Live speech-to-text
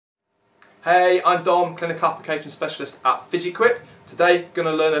Hey, I'm Dom, Clinical Application Specialist at PhysioQuip. Today, going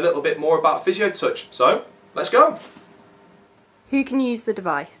to learn a little bit more about PhysioTouch. So, let's go! Who can use the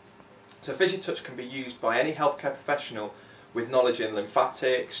device? So PhysioTouch can be used by any healthcare professional with knowledge in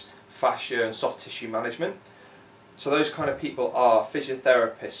lymphatics, fascia and soft tissue management. So those kind of people are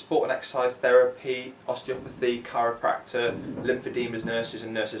physiotherapists, sport and exercise therapy, osteopathy, chiropractor, lymphodemas nurses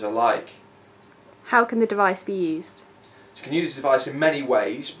and nurses alike. How can the device be used? So you can use this device in many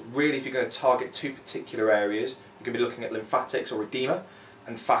ways. Really, if you're going to target two particular areas, you can be looking at lymphatics or edema,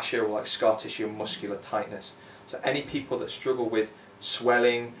 and fascia or like scar tissue and muscular tightness. So any people that struggle with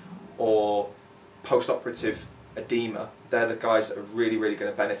swelling or post-operative edema, they're the guys that are really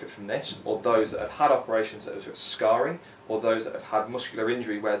going to benefit from this, or those that have had operations that have scarring, or those that have had muscular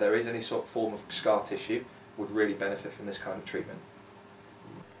injury where there is any sort of form of scar tissue would really benefit from this kind of treatment.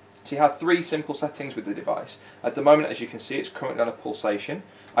 So you have three simple settings with the device. At the moment, as you can see, it's currently on a pulsation.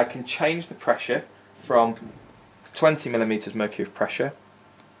 I can change the pressure from 20 millimeters mercury of pressure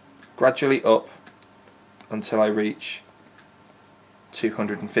gradually up until I reach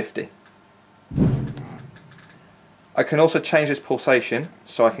 250. I can also change this pulsation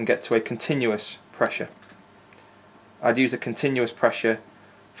so I can get to a continuous pressure. I'd use a continuous pressure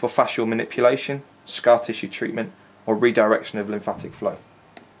for fascial manipulation, scar tissue treatment, or redirection of lymphatic flow.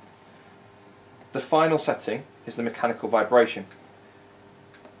 The final setting is the mechanical vibration.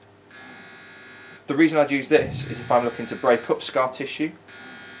 The reason I'd use this is if I'm looking to break up scar tissue,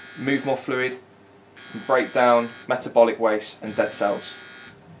 move more fluid, and break down metabolic waste and dead cells.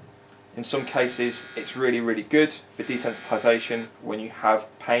 In some cases, it's really good for desensitization when you have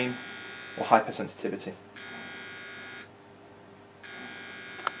pain or hypersensitivity.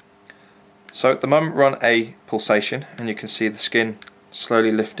 So at the moment we're on a pulsation, and you can see the skin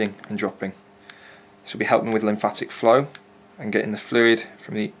slowly lifting and dropping. This will be helping with lymphatic flow and getting the fluid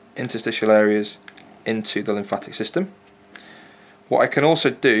from the interstitial areas into the lymphatic system. What I can also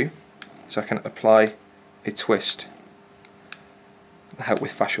do is I can apply a twist to help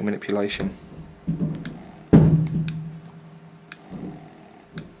with fascial manipulation.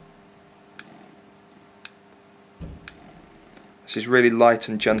 This is really light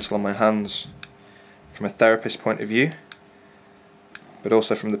and gentle on my hands from a therapist point of view, but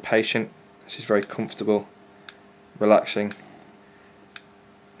also from the patient. This is very comfortable, relaxing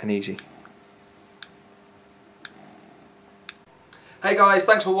and easy. Hey guys,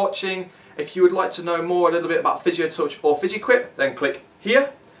 thanks for watching. If you would like to know more a little bit about PhysioTouch or PhysioQuip, then click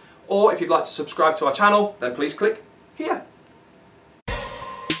here. Or if you'd like to subscribe to our channel, then please click here.